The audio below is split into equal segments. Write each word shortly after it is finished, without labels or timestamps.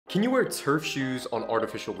Can you wear turf shoes on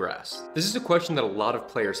artificial grass? This is a question that a lot of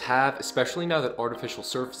players have, especially now that artificial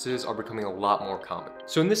surfaces are becoming a lot more common.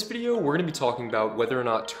 So in this video, we're going to be talking about whether or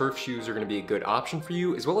not turf shoes are going to be a good option for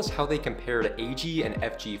you, as well as how they compare to AG and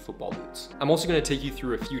FG football boots. I'm also going to take you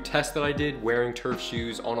through a few tests that I did wearing turf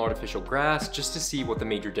shoes on artificial grass just to see what the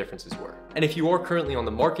major differences were. And if you are currently on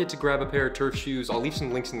the market to grab a pair of turf shoes, I'll leave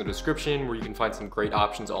some links in the description where you can find some great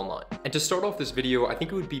options online. And to start off this video, I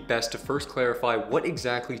think it would be best to first clarify what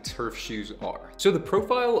exactly turf shoes are. So the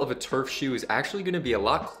profile of a turf shoe is actually going to be a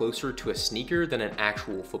lot closer to a sneaker than an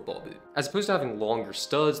actual football boot. As opposed to having longer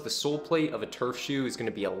studs, the sole plate of a turf shoe is going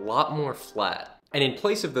to be a lot more flat. And in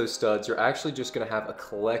place of those studs, you're actually just going to have a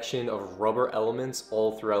collection of rubber elements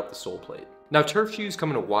all throughout the sole plate. Now, turf shoes come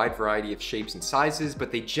in a wide variety of shapes and sizes,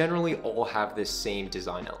 but they generally all have this same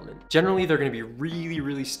design element. Generally, they're going to be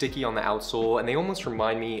really sticky on the outsole, and they almost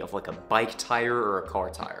remind me of like a bike tire or a car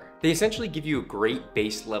tire. They essentially give you a great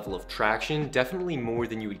base level of traction, definitely more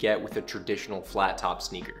than you would get with a traditional flat top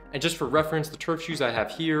sneaker. And just for reference, the turf shoes I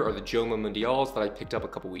have here are the Joma Mundials that I picked up a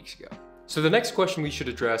couple weeks ago. So the next question we should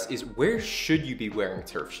address is, where should you be wearing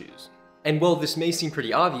turf shoes? And well, this may seem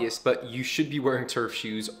pretty obvious, but you should be wearing turf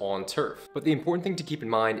shoes on turf. But the important thing to keep in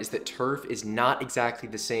mind is that turf is not exactly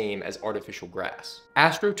the same as artificial grass.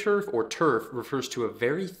 AstroTurf or turf refers to a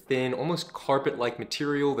very thin, almost carpet-like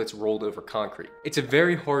material that's rolled over concrete. It's a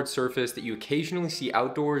very hard surface that you occasionally see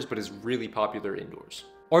outdoors, but is really popular indoors.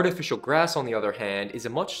 Artificial grass, on the other hand, is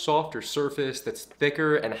a much softer surface that's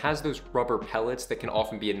thicker and has those rubber pellets that can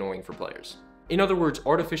often be annoying for players. In other words,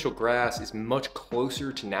 artificial grass is much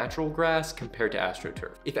closer to natural grass compared to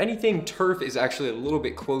AstroTurf. If anything, turf is actually a little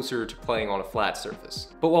bit closer to playing on a flat surface.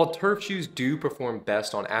 But while turf shoes do perform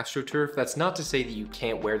best on AstroTurf, that's not to say that you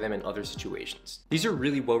can't wear them in other situations. These are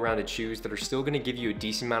really well-rounded shoes that are still going to give you a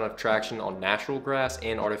decent amount of traction on natural grass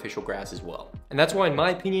and artificial grass as well. And that's why, in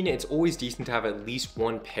my opinion, it's always decent to have at least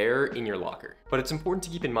one pair in your locker. But it's important to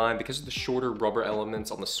keep in mind, because of the shorter rubber elements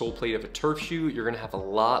on the sole plate of a turf shoe, you're going to have a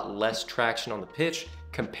lot less traction on the pitch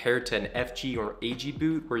compared to an FG or AG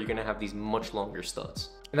boot, where you're going to have these much longer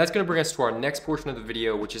studs. And that's going to bring us to our next portion of the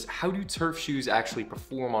video, which is how do turf shoes actually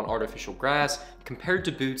perform on artificial grass compared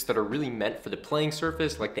to boots that are really meant for the playing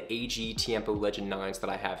surface, like the AG Tiempo Legend 9s that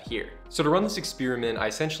I have here. So to run this experiment, I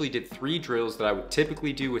essentially did 3 drills that I would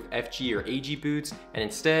typically do with FG or AG boots, and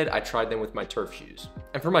instead I tried them with my turf shoes.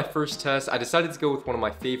 And for my first test, I decided to go with one of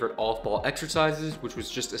my favorite off-ball exercises, which was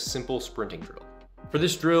just a simple sprinting drill. For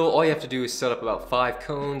this drill, all you have to do is set up about 5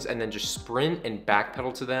 cones and then just sprint and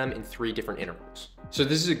backpedal to them in 3 different intervals. So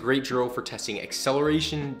this is a great drill for testing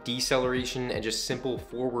acceleration, deceleration, and just simple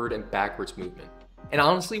forward and backwards movement. And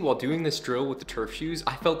honestly, while doing this drill with the turf shoes,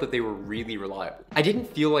 I felt that they were really reliable. I didn't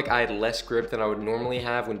feel like I had less grip than I would normally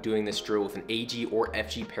have when doing this drill with an AG or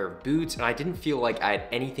FG pair of boots, and I didn't feel like I had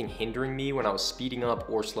anything hindering me when I was speeding up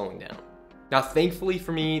or slowing down. Now, thankfully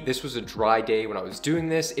for me, this was a dry day when I was doing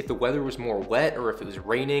this. If the weather was more wet or if it was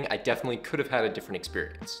raining, I definitely could have had a different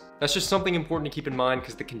experience. That's just something important to keep in mind,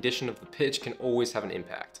 because the condition of the pitch can always have an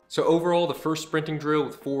impact. So overall, the first sprinting drill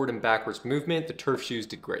with forward and backwards movement, the turf shoes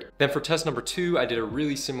did great. Then for test number 2, I did a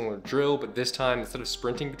really similar drill, but this time, instead of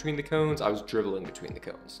sprinting between the cones, I was dribbling between the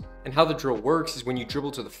cones. And how the drill works is when you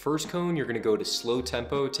dribble to the first cone, you're going to go to slow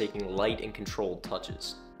tempo, taking light and controlled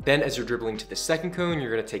touches. Then as you're dribbling to the second cone,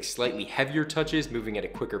 you're going to take slightly heavier touches, moving at a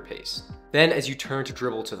quicker pace. Then as you turn to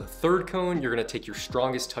dribble to the third cone, you're going to take your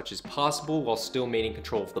strongest touches possible while still maintaining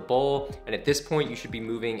control of the ball, and at this point you should be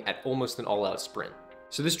moving at almost an all-out sprint.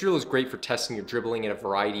 So this drill is great for testing your dribbling at a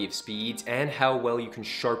variety of speeds and how well you can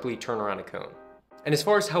sharply turn around a cone. And as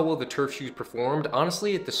far as how well the turf shoes performed,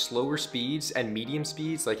 honestly at the slower speeds and medium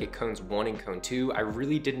speeds, like at cones 1 and cone 2, I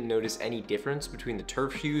really didn't notice any difference between the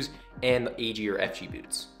turf shoes and the AG or FG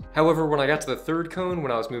boots. However, when I got to the third cone,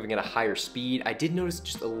 when I was moving at a higher speed, I did notice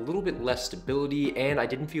just a little bit less stability, and I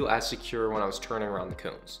didn't feel as secure when I was turning around the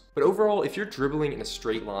cones. But overall, if you're dribbling in a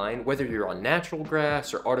straight line, whether you're on natural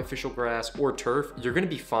grass or artificial grass or turf, you're going to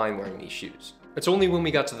be fine wearing these shoes. It's only when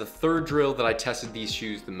we got to the third drill that I tested these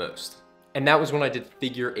shoes the most. And that was when I did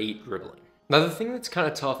figure 8 dribbling. Now, the thing that's kind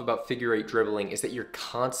of tough about figure 8 dribbling is that you're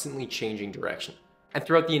constantly changing direction. And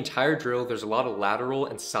throughout the entire drill, there's a lot of lateral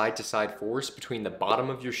and side-to-side force between the bottom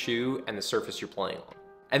of your shoe and the surface you're playing on.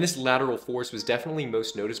 And this lateral force was definitely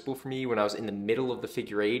most noticeable for me when I was in the middle of the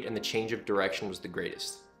figure 8 and the change of direction was the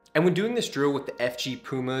greatest. And when doing this drill with the FG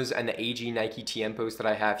Pumas and the AG Nike Tiempos that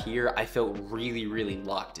I have here, I felt really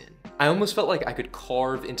locked in. I almost felt like I could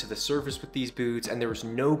carve into the surface with these boots, and there was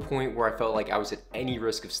no point where I felt like I was at any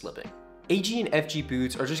risk of slipping. AG and FG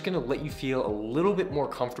boots are just gonna let you feel a little bit more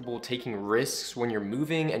comfortable taking risks when you're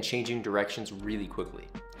moving and changing directions really quickly.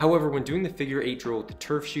 However, when doing the figure 8 drill with the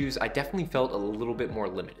turf shoes, I definitely felt a little bit more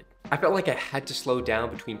limited. I felt like I had to slow down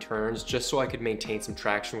between turns just so I could maintain some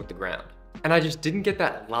traction with the ground. And I just didn't get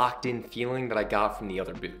that locked in feeling that I got from the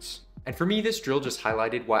other boots. And for me, this drill just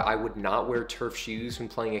highlighted why I would not wear turf shoes when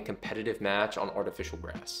playing a competitive match on artificial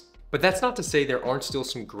grass. But that's not to say there aren't still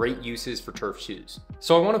some great uses for turf shoes.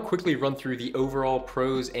 So I want to quickly run through the overall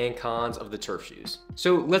pros and cons of the turf shoes.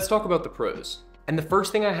 So let's talk about the pros. And the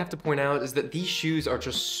first thing I have to point out is that these shoes are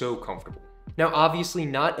just so comfortable. Now obviously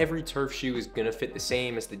not every turf shoe is gonna fit the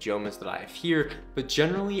same as the Jomas that I have here, but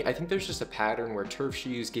generally I think there's just a pattern where turf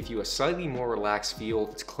shoes give you a slightly more relaxed feel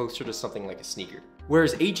that's closer to something like a sneaker.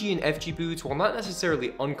 Whereas AG and FG boots, while not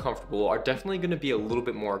necessarily uncomfortable, are definitely going to be a little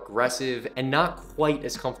bit more aggressive and not quite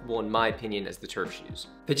as comfortable in my opinion as the turf shoes.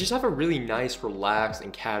 They just have a really nice, relaxed,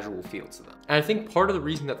 and casual feel to them. And I think part of the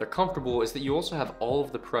reason that they're comfortable is that you also have all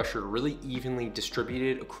of the pressure really evenly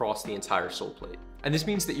distributed across the entire sole plate. And this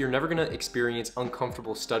means that you're never going to experience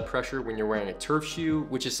uncomfortable stud pressure when you're wearing a turf shoe,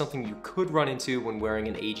 which is something you could run into when wearing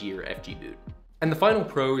an AG or FG boot. And the final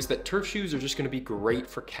pro is that turf shoes are just going to be great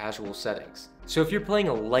for casual settings. So if you're playing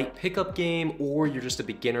a light pickup game or you're just a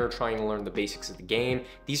beginner trying to learn the basics of the game,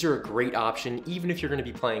 these are a great option even if you're going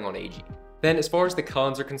to be playing on AG. Then as far as the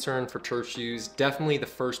cons are concerned for turf shoes, definitely the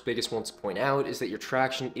first biggest one to point out is that your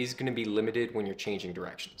traction is going to be limited when you're changing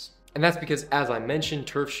directions. And that's because, as I mentioned,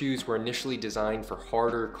 turf shoes were initially designed for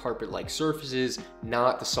harder carpet-like surfaces,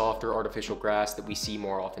 not the softer artificial grass that we see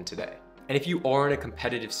more often today. And if you are in a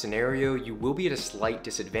competitive scenario, you will be at a slight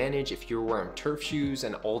disadvantage if you're wearing turf shoes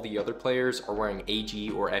and all the other players are wearing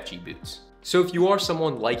AG or FG boots. So if you are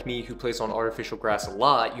someone like me who plays on artificial grass a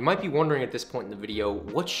lot, you might be wondering at this point in the video,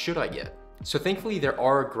 what should I get? So thankfully there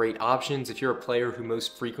are great options if you're a player who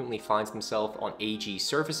most frequently finds himself on AG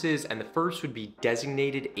surfaces, and the first would be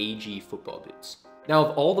designated AG football boots. Now,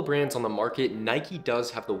 of all the brands on the market, Nike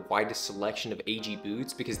does have the widest selection of AG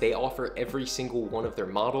boots because they offer every single one of their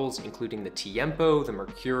models, including the Tiempo, the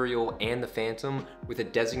Mercurial, and the Phantom, with a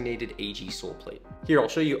designated AG sole plate. Here, I'll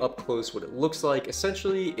show you up close what it looks like.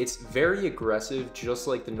 Essentially, it's very aggressive, just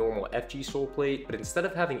like the normal FG sole plate, but instead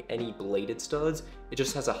of having any bladed studs, it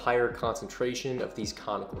just has a higher concentration of these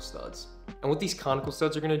conical studs. And what these conical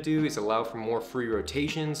studs are going to do is allow for more free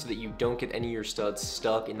rotation so that you don't get any of your studs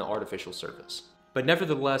stuck in the artificial surface. But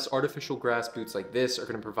nevertheless, artificial grass boots like this are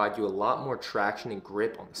going to provide you a lot more traction and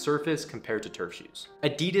grip on the surface compared to turf shoes.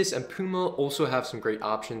 Adidas and Puma also have some great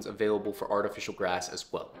options available for artificial grass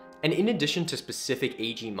as well. And in addition to specific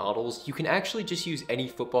AG models, you can actually just use any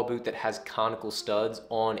football boot that has conical studs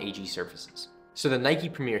on AG surfaces. So the Nike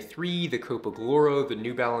Premier 3, the Copa Gloro, the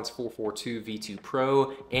New Balance 442 V2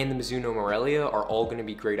 Pro, and the Mizuno Morelia are all going to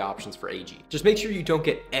be great options for AG. Just make sure you don't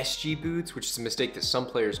get SG boots, which is a mistake that some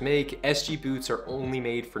players make. SG boots are only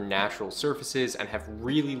made for natural surfaces and have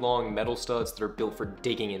really long metal studs that are built for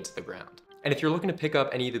digging into the ground. And if you're looking to pick up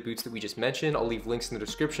any of the boots that we just mentioned, I'll leave links in the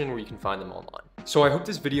description where you can find them online. So I hope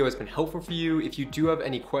this video has been helpful for you. If you do have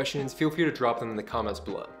any questions, feel free to drop them in the comments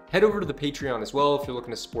below. Head over to the Patreon as well if you're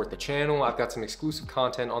looking to support the channel. I've got some exclusive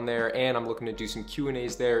content on there, and I'm looking to do some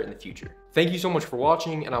Q&As there in the future. Thank you so much for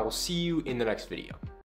watching, and I will see you in the next video.